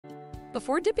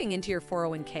Before dipping into your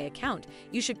 401k account,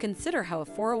 you should consider how a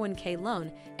 401k loan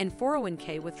and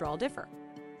 401k withdrawal differ.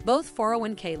 Both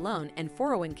 401k loan and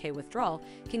 401k withdrawal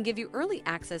can give you early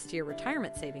access to your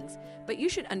retirement savings, but you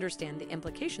should understand the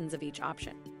implications of each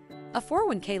option. A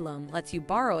 401k loan lets you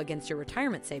borrow against your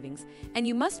retirement savings, and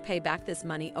you must pay back this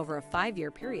money over a 5-year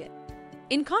period.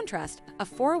 In contrast, a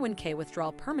 401k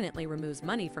withdrawal permanently removes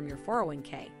money from your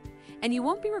 401k, and you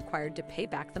won't be required to pay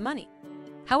back the money.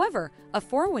 However, a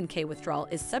 401k withdrawal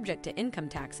is subject to income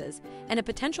taxes and a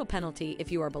potential penalty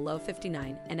if you are below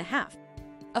 59 and a half.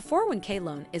 A 401k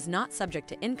loan is not subject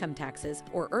to income taxes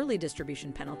or early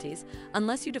distribution penalties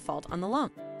unless you default on the loan.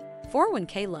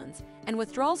 401k loans and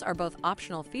withdrawals are both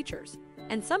optional features,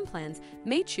 and some plans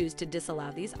may choose to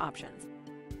disallow these options.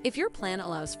 If your plan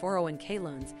allows 401k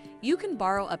loans, you can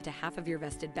borrow up to half of your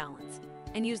vested balance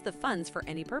and use the funds for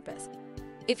any purpose.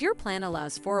 If your plan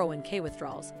allows 401k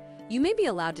withdrawals, you may be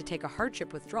allowed to take a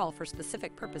hardship withdrawal for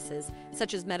specific purposes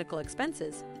such as medical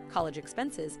expenses, college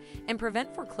expenses, and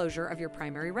prevent foreclosure of your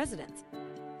primary residence.